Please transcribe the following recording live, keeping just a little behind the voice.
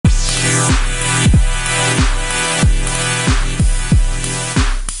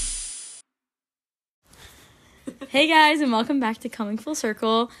Hey guys, and welcome back to Coming Full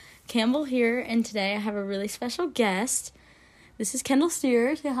Circle. Campbell here, and today I have a really special guest. This is Kendall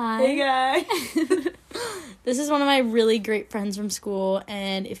Steer. Say hi. Hey guys. This is one of my really great friends from school,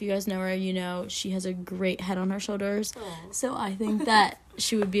 and if you guys know her, you know she has a great head on her shoulders. Aww. So I think that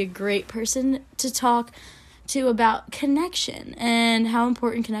she would be a great person to talk to about connection and how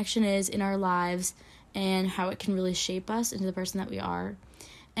important connection is in our lives and how it can really shape us into the person that we are.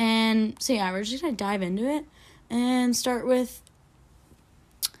 And so yeah, we're just going to dive into it and start with,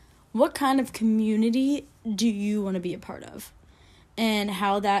 what kind of community do you want to be a part of? And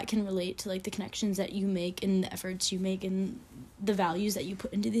how that can relate to, like, the connections that you make and the efforts you make and the values that you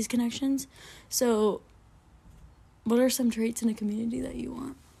put into these connections. So, what are some traits in a community that you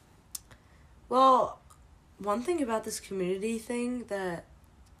want? Well, one thing about this community thing that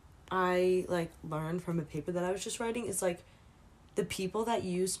I, learned from a paper that I was just writing is, the people that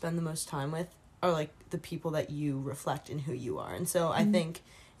you spend the most time with are, the people that you reflect in who you are. And so I think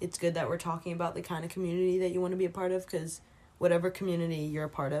it's good that we're talking about the kind of community that you want to be a part of, because whatever community you're a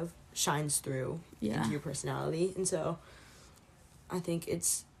part of shines through into your personality. And so I think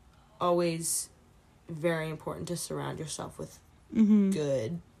it's always very important to surround yourself with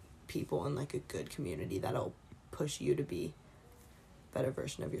good people and, a good community that'll push you to be a better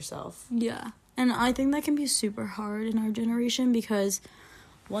version of yourself. Yeah. And I think that can be super hard in our generation because,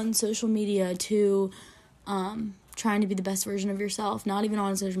 one, social media, two, trying to be the best version of yourself, not even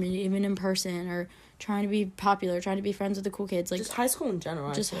on social media, even in person, or trying to be popular, trying to be friends with the cool kids. Just high school in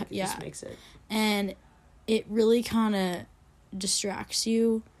general, just makes it. And it really kind of distracts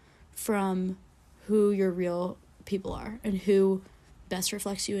you from who your real people are and who best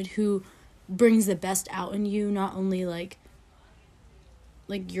reflects you and who brings the best out in you, not only,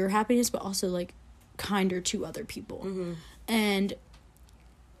 your happiness, but also, kinder to other people. And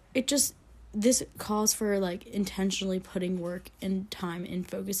it just, this calls for, intentionally putting work and time and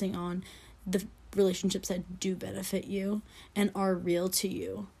focusing on the relationships that do benefit you and are real to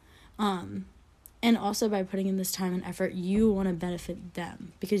you. And also by putting in this time and effort, you want to benefit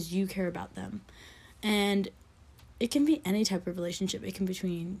them because you care about them. And it can be any type of relationship. It can be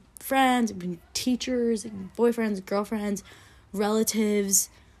between friends, it can be teachers, it can be boyfriends, girlfriends, relatives,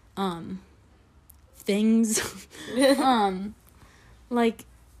 things.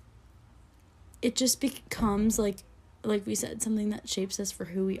 It just becomes, like we said, something that shapes us for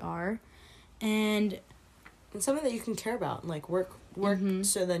who we are. And something that you can care about and, work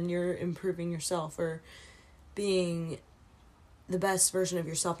so then you're improving yourself or being the best version of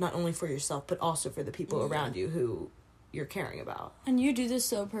yourself, not only for yourself, but also for the people around you who you're caring about. And you do this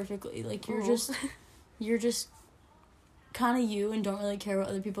so perfectly. You're just kind of you and don't really care what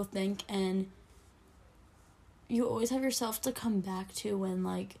other people think, and you always have yourself to come back to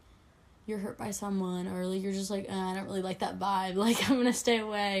when, you're hurt by someone, or, you're just I don't really like that vibe, I'm gonna stay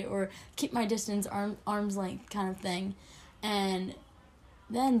away, or keep my distance, arm's length kind of thing. And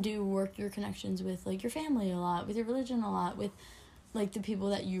then do work your connections with, your family a lot, with your religion a lot, with, the people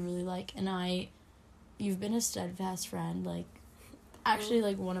that you really like. And you've been a steadfast friend,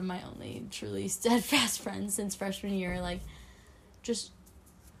 actually, one of my only truly steadfast friends since freshman year, just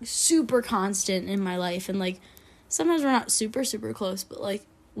super constant in my life. And, sometimes we're not super, super close, but,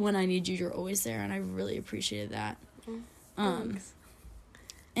 when I need you, you're always there, and I really appreciated that.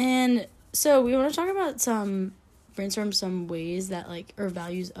 And so we want to talk about brainstorm some ways that, or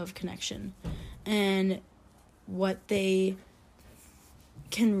values of connection, and what they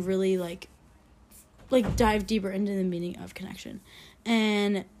can really, dive deeper into the meaning of connection.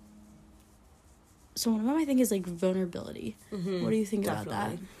 And so one of them, I think, is, vulnerability. What do you think about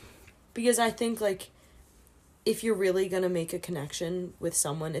that? Because I think, if you're really going to make a connection with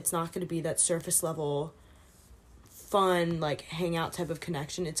someone, it's not going to be that surface level, fun, hangout type of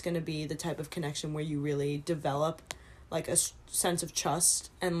connection. It's going to be the type of connection where you really develop, a sense of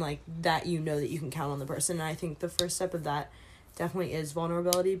trust and, that you know that you can count on the person. And I think the first step of that definitely is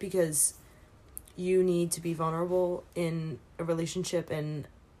vulnerability, because you need to be vulnerable in a relationship, and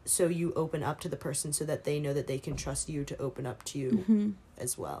so you open up to the person so that they know that they can trust you to open up to you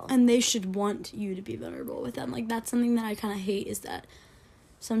as well. And they should want you to be vulnerable with them. That's something that I kind of hate, is that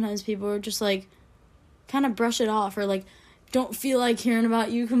sometimes people are just, kind of brush it off, or, don't feel like hearing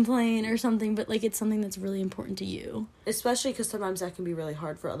about you complain or something, but, it's something that's really important to you. Especially because sometimes that can be really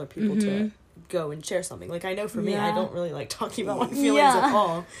hard for other people to go and share something. I know for me, I don't really like talking about my feelings at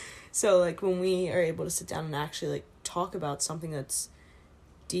all. So, when we are able to sit down and actually, talk about something that's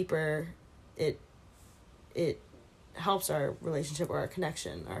deeper, it helps our relationship or our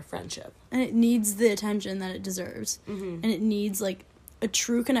connection, our friendship. And it needs the attention that it deserves. And it needs, a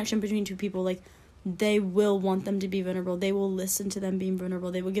true connection between two people, they will want them to be vulnerable. They will listen to them being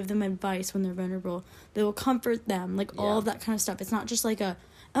vulnerable. They will give them advice when they're vulnerable. They will comfort them, like, all of that kind of stuff. It's not just like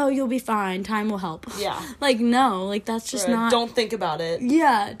oh, you'll be fine, time will help. Yeah. Like, no, like, that's just not... Don't think about it.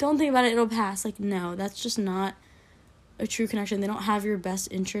 Yeah, don't think about it, it'll pass. Like, no, that's just not a true connection. They don't have your best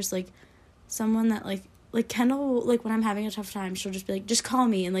interest. Like, someone that, like Kendall, like, when I'm having a tough time, she'll just be like, just call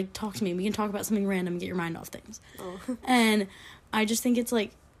me and, like, talk to me. We can talk about something random and get your mind off things. Oh. And I just think it's,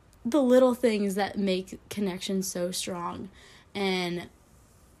 like, the little things that make connections so strong. And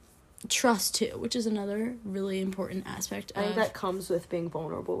trust, too, which is another really important aspect. I think that comes with being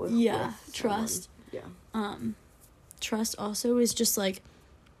vulnerable with trust. Yeah. Trust also is just, like,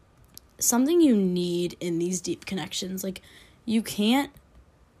 something you need in these deep connections. Like, you can't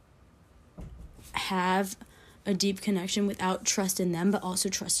have a deep connection without trust in them, but also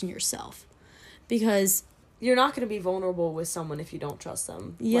trust in yourself. Because... you're not going to be vulnerable with someone if you don't trust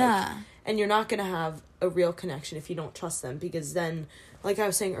them. Yeah. Like, and you're not going to have a real connection if you don't trust them, because then, like I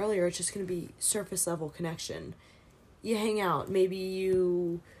was saying earlier, it's just going to be surface level connection. You hang out, maybe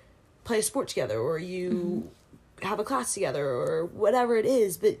you play a sport together, or you have a class together, or whatever it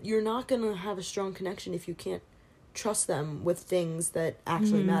is, but you're not going to have a strong connection if you can't trust them with things that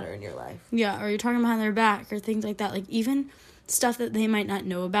actually matter in your life. Yeah, or you're talking behind their back, or things like that. Like, even stuff that they might not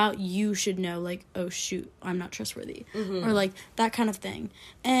know about, you should know, like, oh, shoot, I'm not trustworthy. Or, like, that kind of thing.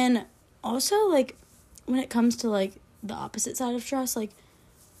 And also, like, when it comes to, like, the opposite side of trust, like,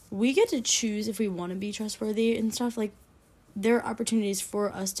 we get to choose if we want to be trustworthy and stuff. Like, there are opportunities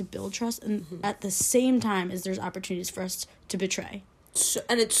for us to build trust, and at the same time as there's opportunities for us to betray. So,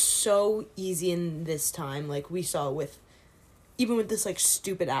 and it's so easy in this time, like we saw with, even with this, like,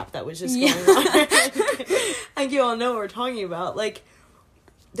 stupid app that was just going on. I think you all know what we're talking about. Like,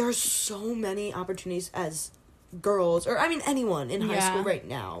 there's so many opportunities as girls, or, I mean, anyone in high school right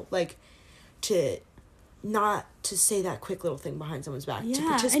now, like, to not to say that quick little thing behind someone's back, to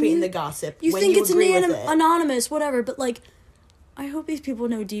participate in the gossip you when think you it's agree with it. Anonymous, whatever, but, like, I hope these people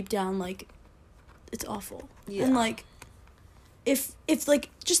know deep down, like, it's awful. Yeah. And, like, if like,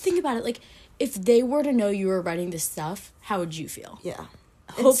 just think about it, like, if they were to know you were writing this stuff, how would you feel? Yeah.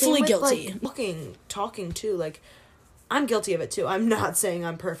 Hopefully guilty. Like, talking too, like, I'm guilty of it too. I'm not saying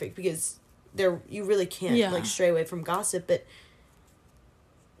I'm perfect, because you really can't, like, stray away from gossip, but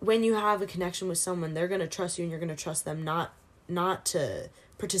when you have a connection with someone, they're going to trust you and you're going to trust them, not to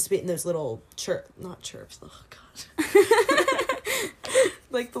participate in those little not chirps, oh god.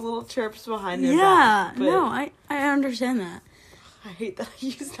 Like the little chirps behind their back. Yeah, no, I understand that. I hate that I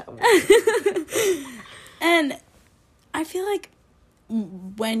use that word. And I feel like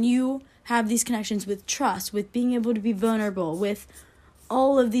when you have these connections with trust, with being able to be vulnerable, with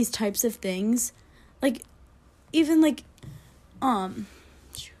all of these types of things, like, even, like,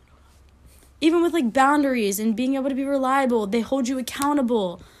 even with, like, boundaries and being able to be reliable, they hold you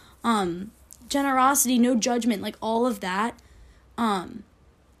accountable, generosity, no judgment, like, all of that,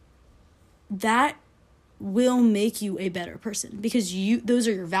 that will make you a better person, because those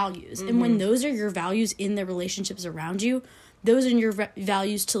are your values. And when those are your values in the relationships around you, those are your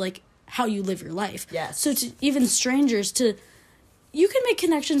values to, like, how you live your life. Yes. So to even strangers, you can make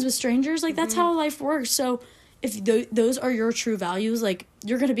connections with strangers, like, that's how life works. So if those are your true values, like,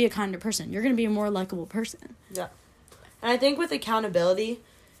 you're going to be a kinder person. You're going to be a more likable person. Yeah. And I think with accountability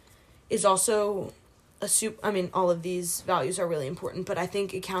is also all of these values are really important, but I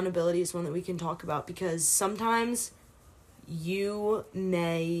think accountability is one that we can talk about, because sometimes you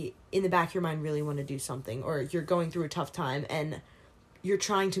may, in the back of your mind, really want to do something, or you're going through a tough time and you're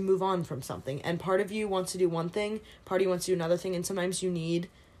trying to move on from something, and part of you wants to do one thing, part of you wants to do another thing, and sometimes you need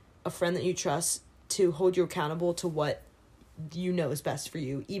a friend that you trust to hold you accountable to what you know is best for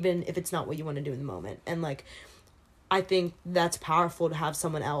you, even if it's not what you want to do in the moment. And, like, I think that's powerful to have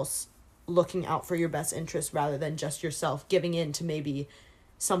someone else looking out for your best interest rather than just yourself giving in to maybe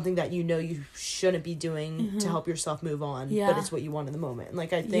something that you know you shouldn't be doing to help yourself move on, but it's what you want in the moment. And,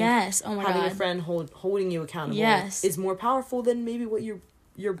 like, I think having a friend holding you accountable is more powerful than maybe what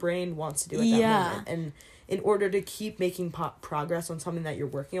your brain wants to do at that moment. And in order to keep making progress on something that you're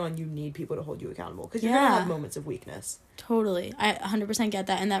working on, you need people to hold you accountable, because you're going to have moments of weakness. Totally. I 100% get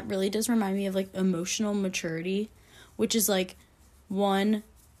that. And that really does remind me of, like, emotional maturity, which is, like, one,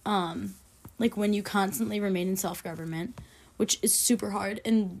 like, when you constantly remain in self-government, which is super hard,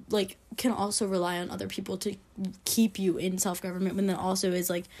 and, like, can also rely on other people to keep you in self-government, when then also is,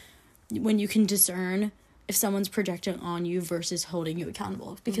 like, when you can discern if someone's projecting on you versus holding you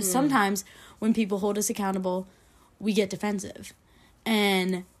accountable. Because sometimes when people hold us accountable, we get defensive.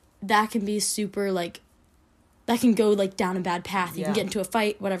 And that can be super, like, that can go, like, down a bad path. You Yeah. can get into a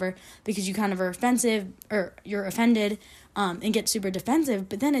fight, whatever, because you kind of are offensive, or you're offended, and get super defensive.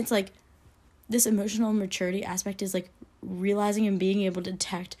 But then it's, like, this emotional maturity aspect is, like, realizing and being able to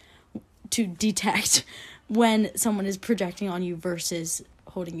detect when someone is projecting on you versus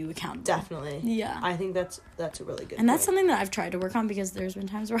holding you accountable. Definitely. Yeah. I think that's a really good And that's point. something that I've tried to work on, because there's been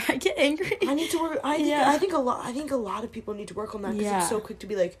times where I get angry. I need to work. I think a lot of people need to work on that, because it's so quick to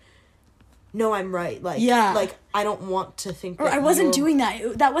be like, no, I'm right. Like, like, I don't want to think or that I wasn't doing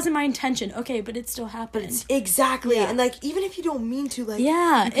that. That wasn't my intention. Okay, but it still happened. But it's exactly. Yeah. And, like, even if you don't mean to, like,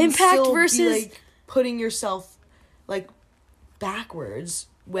 yeah, you can impact still versus be, like, putting yourself, like, backwards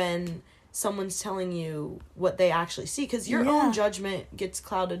when someone's telling you what they actually see, because your own judgment gets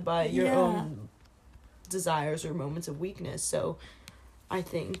clouded by your own desires or moments of weakness. So I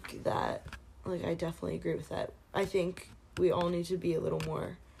think that, like, I definitely agree with that. I think we all need to be a little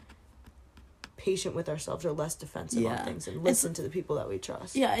more patient with ourselves, or less defensive on things, and listen to the people that we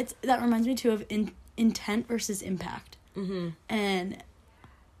trust. Yeah, that reminds me too of intent versus impact. Mm-hmm. And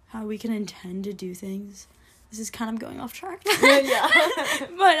how we can intend to do things. This is kind of going off track. Yeah.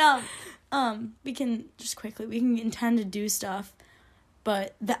 But we can intend to do stuff,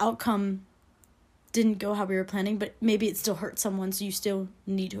 but the outcome didn't go how we were planning, but maybe it still hurt someone, so you still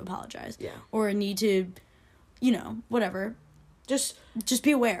need to apologize. Yeah. Or need to, whatever. Just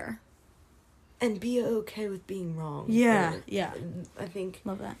be aware. And be okay with being wrong. Yeah, yeah. I think...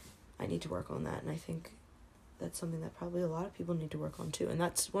 Love that. I need to work on that, and I think that's something that probably a lot of people need to work on, too. And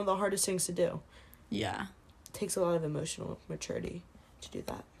that's one of the hardest things to do. Yeah. It takes a lot of emotional maturity to do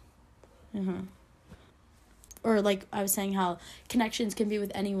that. Mm-hmm. Or, like, I was saying how connections can be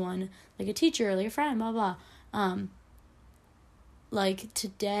with anyone, like a teacher, like a friend, blah, blah. Like,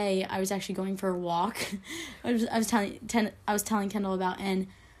 today, I was actually going for a walk. I was telling Kendall about, and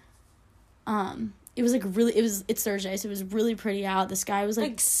it was, like, it's Thursday, so it was really pretty out. The sky was,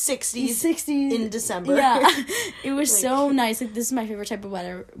 like 60s in December. Yeah. It was like, so nice. Like, this is my favorite type of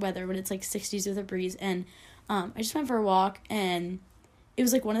weather when it's, like, 60s with a breeze. And, I just went for a walk, and it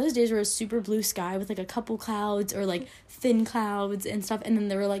was, like, one of those days where it was super blue sky with, like, a couple clouds, or, like, thin clouds and stuff. And then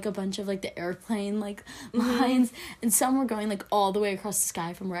there were, like, a bunch of, like, the airplane, like, lines. And some were going, like, all the way across the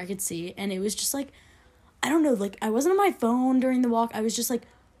sky from where I could see. And it was just, like, I don't know, like, I wasn't on my phone during the walk. I was just, like,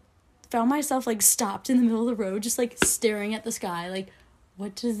 found myself, like, stopped in the middle of the road, just, like, staring at the sky, like,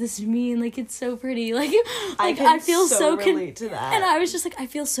 what does this mean? Like, it's so pretty. Like I feel so relate to that. And I was just, like, I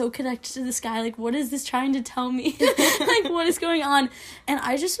feel so connected to the sky. Like, what is this trying to tell me? Like, what is going on? And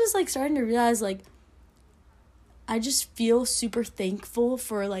I just was, like, starting to realize, like, I just feel super thankful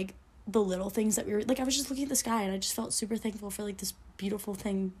for, like, the little things that we were, like, I was just looking at the sky, and I just felt super thankful for, like, this beautiful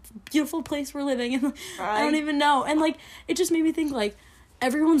place we're living in. I don't even know. And, like, it just made me think, like,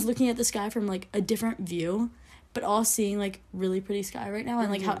 everyone's looking at the sky from, like, a different view, but all seeing, like, really pretty sky right now. And,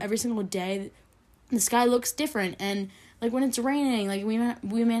 like, how every single day the sky looks different. And, like, when it's raining, like,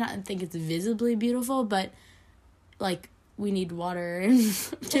 we may not think it's visibly beautiful, but, like, we need water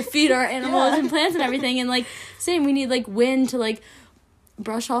to feed our animals and plants and everything. And, like, same, we need, like, wind to, like,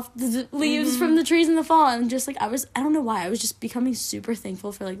 brush off the leaves from the trees in the fall. And just, like, I don't know why, I was just becoming super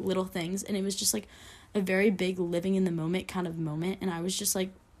thankful for, like, little things. And it was just, like, a very big living in the moment kind of moment, and I was just,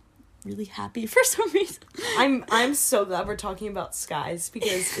 like, really happy for some reason. I'm so glad we're talking about skies,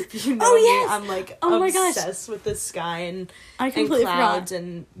 because if you know me, I'm, like, obsessed with the sky and clouds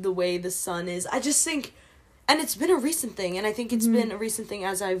and the way the sun is. I just think, and it's been a recent thing, and I think it's been a recent thing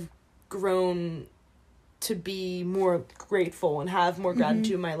as I've grown to be more grateful and have more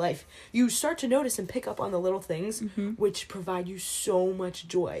gratitude in my life. You start to notice and pick up on the little things which provide you so much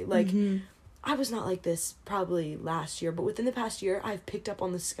joy. Like, I was not like this probably last year, but within the past year, I've picked up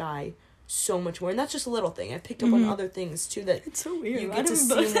on the sky so much more. And that's just a little thing. I've picked up on other things, too, that it's so weird. You get to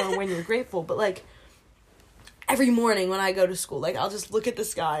see more when you're grateful. But, like, every morning when I go to school, like, I'll just look at the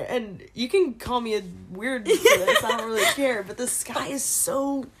sky. And you can call me a weird for this. I don't really care. But the sky is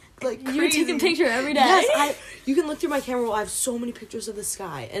so, like, crazy. You take a picture every day. Yes, you can look through my camera roll. I have so many pictures of the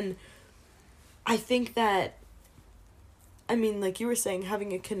sky. And I think that, I mean, like you were saying,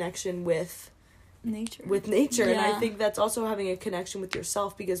 having a connection with nature. And I think that's also having a connection with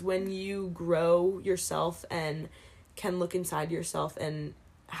yourself, because when you grow yourself and can look inside yourself and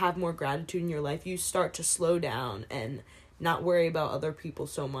have more gratitude in your life, you start to slow down and not worry about other people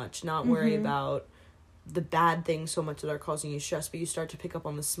so much, not worry about the bad things so much that are causing you stress, but you start to pick up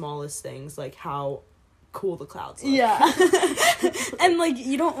on the smallest things, like how cool the clouds look. Yeah. And, like,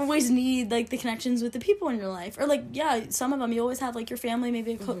 you don't always need, like, the connections with the people in your life. Or, like, yeah, some of them you always have, like, your family,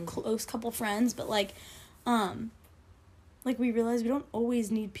 maybe a close couple friends, but, like, like, we realize we don't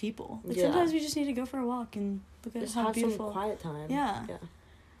always need people. Like, sometimes we just need to go for a walk and look at how beautiful. Some quiet time. Yeah.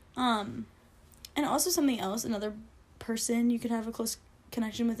 And also something else, another person you could have a close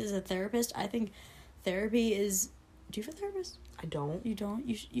connection with is a therapist. I think therapy is... Do you have a therapist? I don't. You don't?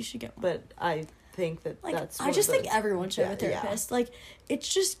 You should get one. But I think that like, that's... I just think everyone should have a therapist. Yeah. Like,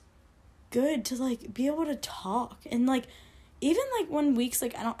 it's just good to, like, be able to talk. And, like, even, like, when weeks,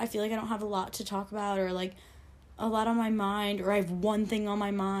 like, I feel like I don't have a lot to talk about, or, like, a lot on my mind, or I have one thing on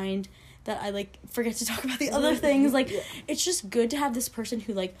my mind that I, like, forget to talk about the other things. Like, it's just good to have this person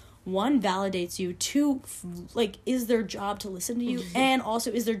who, like, one, validates you, two, like, is their job to listen to you, and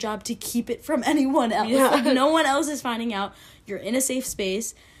also is their job to keep it from anyone else. Yeah. Like, no one else is finding out. You're in a safe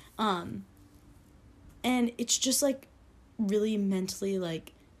space. And it's just, like, really mentally,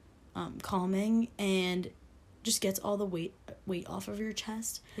 like, calming, and just gets all the weight off of your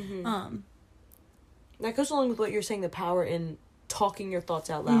chest. That goes along with what you're saying, the power in talking your thoughts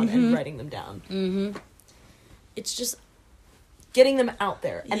out loud and writing them down. It's just... Getting them out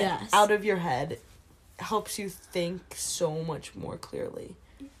there and out of your head helps you think so much more clearly.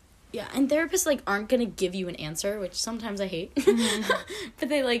 Yeah, and therapists, like, aren't gonna give you an answer, which sometimes I hate. But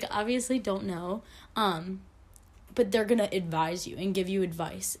they, like, obviously don't know. But they're gonna advise you and give you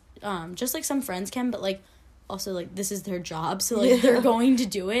advice. Just like some friends can, but, like, also, like, this is their job, so, like, they're going to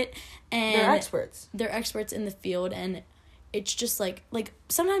do it. And they're experts. They're experts in the field, and it's just, like,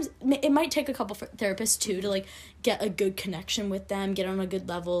 sometimes it might take a couple therapists, too, to, like, get a good connection with them, get on a good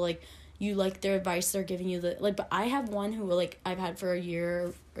level, like, you like their advice they're giving you, but I have one who, like, I've had for a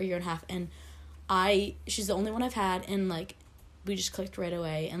year and a half, and she's the only one I've had, and, like, we just clicked right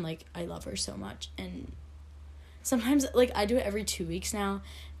away, and, like, I love her so much, and sometimes, like, I do it every 2 weeks now,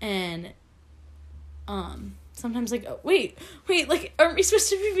 and, sometimes, like, oh, wait, like, aren't we supposed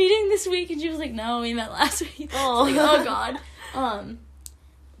to be meeting this week? And she was like, no, we met last week. Oh, like, oh, God.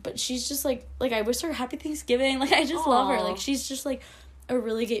 But she's just, like, I wish her happy Thanksgiving. Like, I just love her. Like, she's just, like, a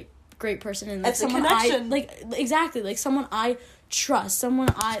really great person. And, like, it's someone a connection. Exactly. Like, someone I trust.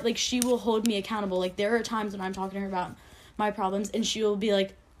 Someone like, she will hold me accountable. Like, there are times when I'm talking to her about my problems, and she will be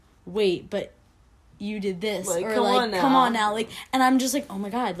like, wait, but you did this, like, or, like, come on now, like, and I'm just like, oh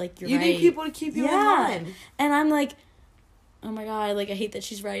my God, like, you right. need people to keep you in mind. And I'm like, oh my God, like, I hate that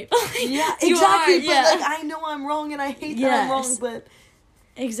she's right. Yeah, exactly. But like, I know I'm wrong, and I hate that I'm wrong, but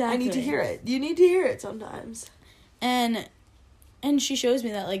exactly, I need to hear it. You need to hear it sometimes. And she shows me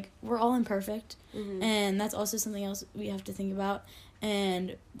that, like, we're all imperfect, and that's also something else we have to think about,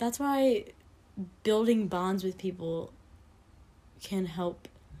 and that's why building bonds with people can help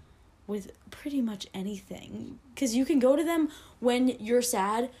with pretty much anything, because you can go to them when you're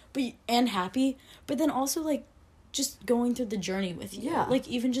sad and happy, but then also, like, just going through the journey with you, like,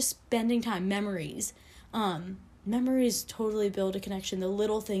 even just spending time, memories totally build a connection. The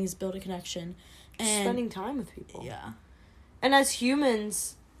little things build a connection, and spending time with people. And as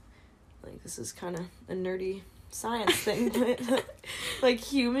humans, like, this is kind of a nerdy science thing, but like,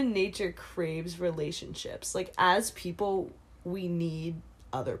 human nature craves relationships. Like, as people, we need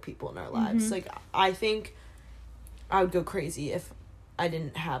other people in our lives. Like, I think I would go crazy if I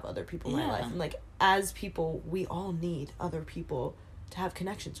didn't have other people in my life. And, like, as people, we all need other people to have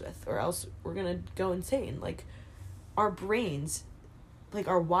connections with, or else we're gonna go insane. Like, our brains, like,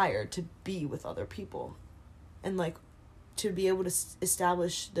 are wired to be with other people, and, like, to be able to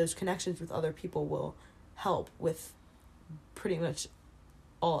establish those connections with other people will help with pretty much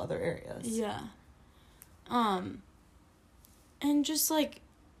all other areas. And just, like,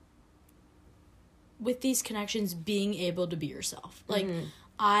 with these connections, being able to be yourself. Like,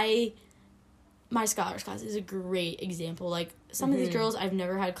 my scholars class is a great example. Like, some of these girls I've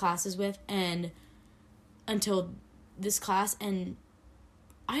never had classes with, and until this class, and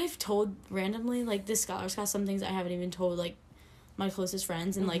I've told randomly, like, this scholars class, some things I haven't even told, like, my closest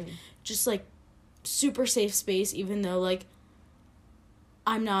friends, and, like, just, like, super safe space, even though, like,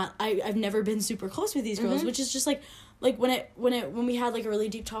 I've never been super close with these girls, which is just, like, when we had, like, a really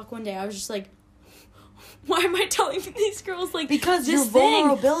deep talk one day, I was just like, why am I telling these girls, like, because your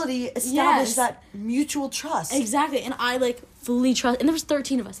vulnerability established that mutual trust. Exactly. And I, like, fully trust, and there was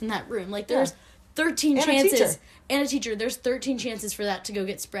 13 of us in that room. Like, there's 13 chances. And a teacher. There's 13 chances for that to go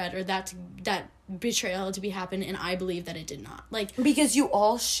get spread, or that betrayal to be happen, and I believe that it did not. Like, because you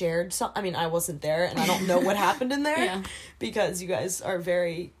all shared some. I mean, I wasn't there, and I don't know what happened in there. Because you guys are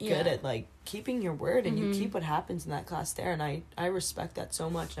very good at, like, keeping your word, and you keep what happens in that class there, and I respect that so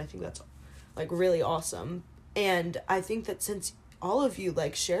much, and I think that's, like, really awesome. And I think that since all of you,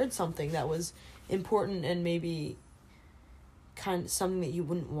 like, shared something that was important, and maybe kind of something that you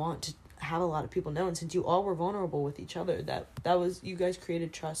wouldn't want to have a lot of people know, and since you all were vulnerable with each other, that was, you guys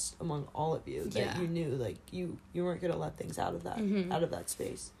created trust among all of you, that you knew, like, you weren't gonna let things out of that out of that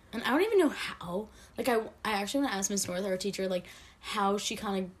space. And I don't even know how, like, I actually want to ask Miss North, our teacher, like, how she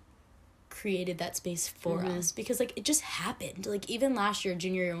kind of created that space for us, because, like, it just happened. Like, even last year,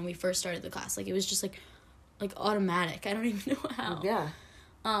 junior year, when we first started the class, like, it was just like automatic. I don't even know how. Yeah.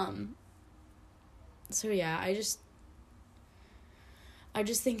 So yeah, I just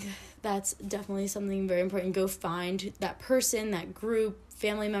think that's definitely something very important. Go find that person, that group,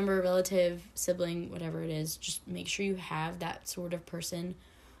 family member, relative, sibling, whatever it is. Just make sure you have that sort of person,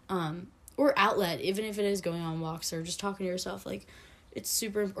 or outlet, even if it is going on walks or just talking to yourself. Like, it's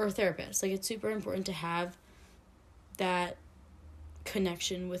super, or a therapist. Like, it's super important to have that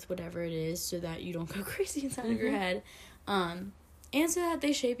connection with whatever it is, so that you don't go crazy inside of your head, and so that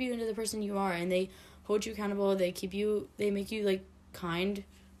they shape you into the person you are, and they hold you accountable. They make you, like, kind,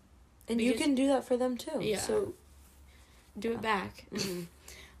 and you can do that for them too. Yeah, so do it back.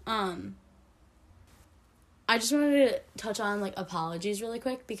 I just wanted to touch on, like, apologies really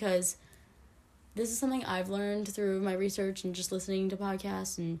quick, because this is something I've learned through my research and just listening to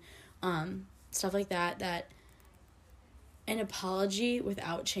podcasts and stuff like that, that an apology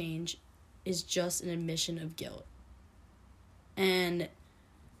without change is just an admission of guilt. And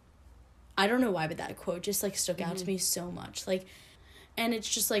I don't know why, but that quote just, like, stuck out to me so much. Like, and it's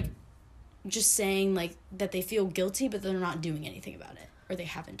just, like, just saying, like, that they feel guilty, but they're not doing anything about it, or they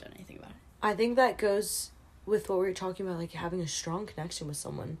haven't done anything about it. I think that goes with what we were talking about, like, having a strong connection with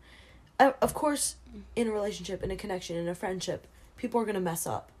someone. Of course, in a relationship, in a connection, in a friendship, people are going to mess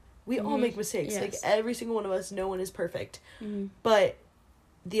up. We all make mistakes. Yes. Like, every single one of us, no one is perfect. But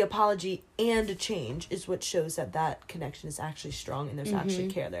the apology and a change is what shows that that connection is actually strong, and there's actually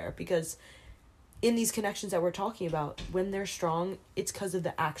care there. Because in these connections that we're talking about, when they're strong, it's because of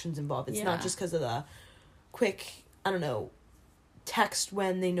the actions involved. It's not just because of the quick, I don't know, text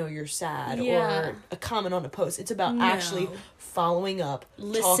when they know you're sad or a comment on a post. It's about actually following up,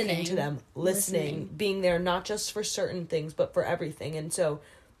 talking to them, listening, being there not just for certain things, but for everything. And so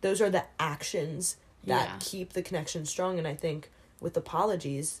those are the actions that keep the connection strong. And I think with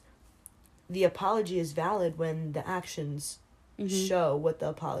apologies, the apology is valid when the actions show what the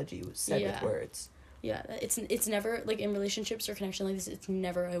apology was said with words. Yeah, it's never, like, in relationships or connection like this, it's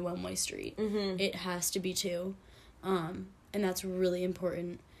never a one-way street. It has to be two. And that's really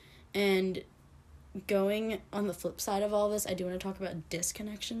important. And going on the flip side of all this, I do want to talk about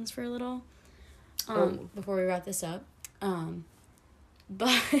disconnections for a little, before we wrap this up.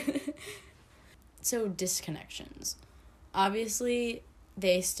 But so disconnections, obviously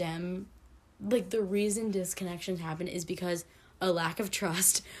they stem, like, the reason disconnections happen is because a lack of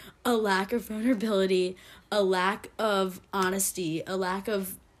trust, a lack of vulnerability, a lack of honesty, a lack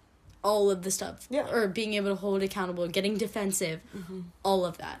of all of the stuff, or being able to hold accountable, getting defensive, all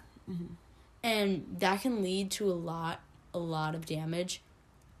of that. And that can lead to a lot of damage,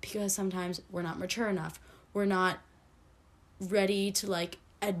 because sometimes we're not mature enough, we're not ready to, like,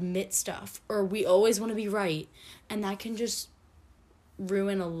 admit stuff, or we always want to be right, and that can just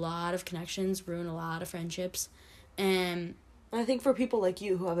ruin a lot of connections, ruin a lot of friendships. And I think for people like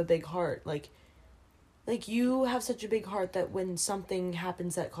you who have a big heart, like you have such a big heart that when something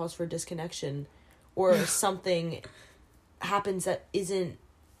happens that calls for disconnection, or something happens that isn't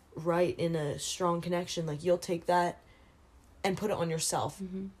right in a strong connection, like, you'll take that and put it on yourself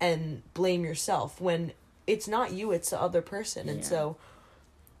and blame yourself when it's not you, it's the other person. And so,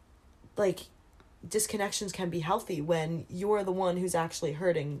 like, disconnections can be healthy when you're the one who's actually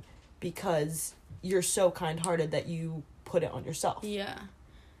hurting, because you're so kind-hearted that you put it on yourself.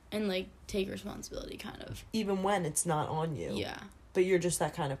 And, like, take responsibility, kind of. Even when it's not on you. But you're just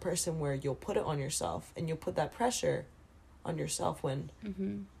that kind of person where you'll put it on yourself, and you'll put that pressure on yourself when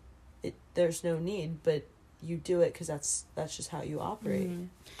there's no need, but you do it because that's just how you operate.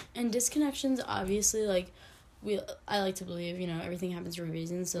 And disconnections, obviously, like, I like to believe, you know, everything happens for a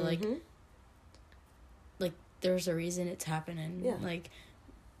reason, so, like, there's a reason it's happening. Like,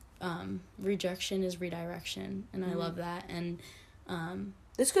 rejection is redirection, and I love that. And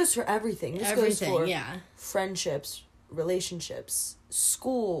this goes for everything. This goes for friendships, relationships,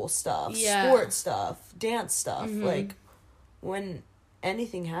 school stuff, sports stuff, dance stuff. Like, when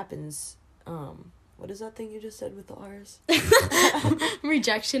anything happens, what is that thing you just said with the R's?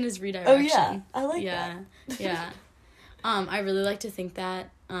 Rejection is redirection. Oh, yeah. I like that. I really like to think that.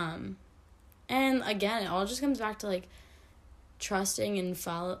 And again, it all just comes back to, like, trusting and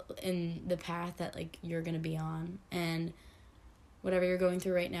follow in the path that, like, you're gonna be on. And whatever you're going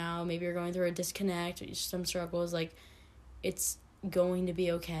through right now, maybe you're going through a disconnect or some struggles, like, it's going to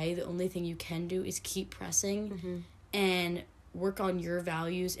be okay. The only thing you can do is keep pressing and work on your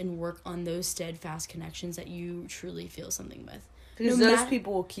values and work on those steadfast connections that you truly feel something with. Because those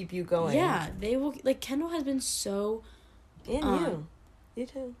people will keep you going. Yeah, they will. Like, Kendall has been so... And you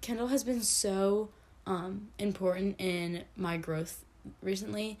too. Kendall has been so important in my growth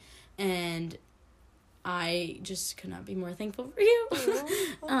recently, and I just could not be more thankful for you.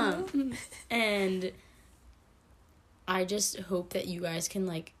 And I just hope that you guys can,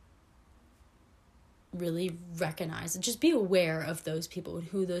 like, really recognize and just be aware of those people and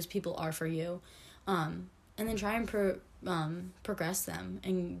who those people are for you, and then try and progress them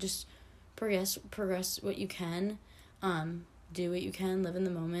and just progress what you can, do what you can, live in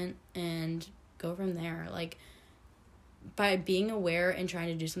the moment, and go from there. Like, by being aware and trying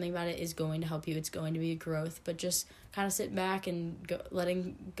to do something about it is going to help you. It's going to be a growth, but just kind of sit back and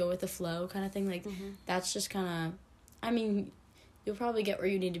letting go with the flow kind of thing. Like, that's just kind of, I mean, you'll probably get where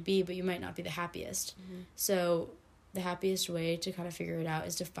you need to be, but you might not be the happiest. So the happiest way to kind of figure it out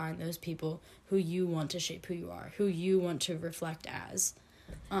is to find those people who you want to shape who you are, who you want to reflect as.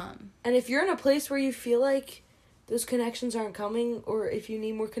 And if you're in a place where you feel like those connections aren't coming, or if you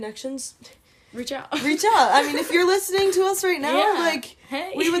need more connections, reach out. I mean, if you're listening to us right now, like,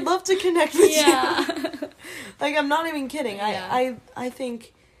 hey, we would love to connect with you. Like, I'm not even kidding. Yeah. I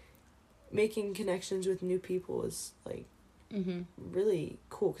think making connections with new people is, like, really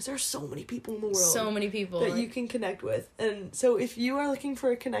cool, because there's so many people in the world that you can connect with. And so if you are looking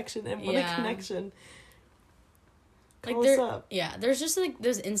for a connection and want a connection, call us up. Yeah, there's just, like,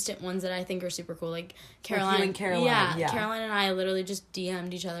 those instant ones that I think are super cool, like Caroline. Like you and Caroline. Yeah, Caroline and I literally just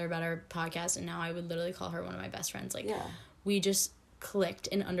DM'd each other about our podcast, and now I would literally call her one of my best friends. Like, we just clicked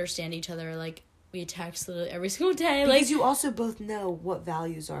and understand each other. Like, we text literally every single day. Because you also both know what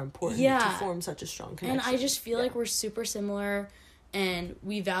values are important to form such a strong connection. And I just feel like we're super similar, and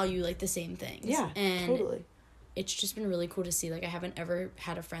we value, like, the same things. Yeah, and totally. It's just been really cool to see. Like, I haven't ever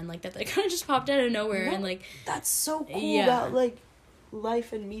had a friend like that kind of just popped out of nowhere. And, like... That's so cool about, like,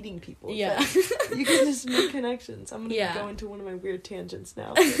 life and meeting people. Yeah. You can just make connections. I'm going to go into one of my weird tangents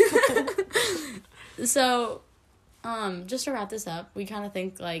now. So, just to wrap this up, we kind of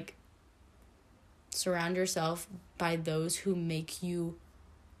think, like, surround yourself by those who make you,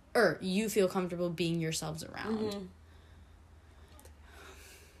 or you feel comfortable being yourselves around.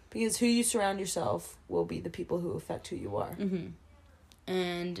 Because who you surround yourself will be the people who affect who you are.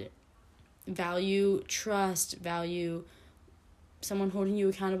 And value trust, value someone holding you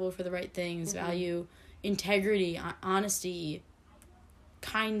accountable for the right things, value integrity, honesty,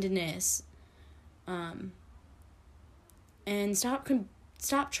 kindness, and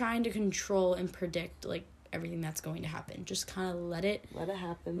stop trying to control and predict, like, everything that's going to happen. Just kind of let it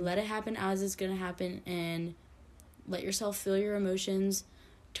happen as it's going to happen, and let yourself feel your emotions.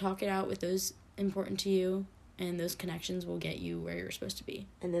 Talk it out with those important to you, and those connections will get you where you're supposed to be.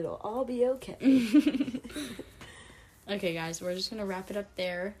 And it'll all be okay. Okay, guys, we're just going to wrap it up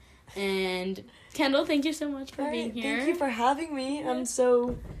there. And Kendall, thank you so much for being here. Thank you for having me. I'm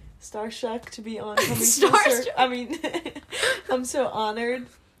so starstruck to be on Coming Full Circle. I mean, I'm so honored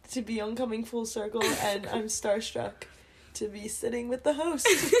to be on Coming Full Circle, and I'm starstruck to be sitting with the host.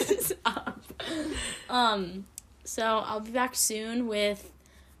 So I'll be back soon with,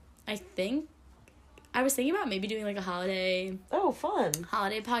 I was thinking about maybe doing, like, a holiday. Oh, fun.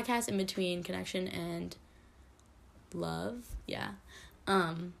 Holiday podcast in between connection and love. Yeah.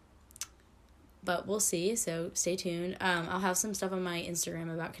 But we'll see, so stay tuned. I'll have some stuff on my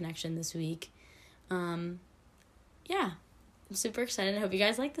Instagram about connection this week. Yeah. I'm super excited. I hope you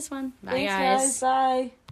guys like this one. Bye, Thanks, guys. Bye.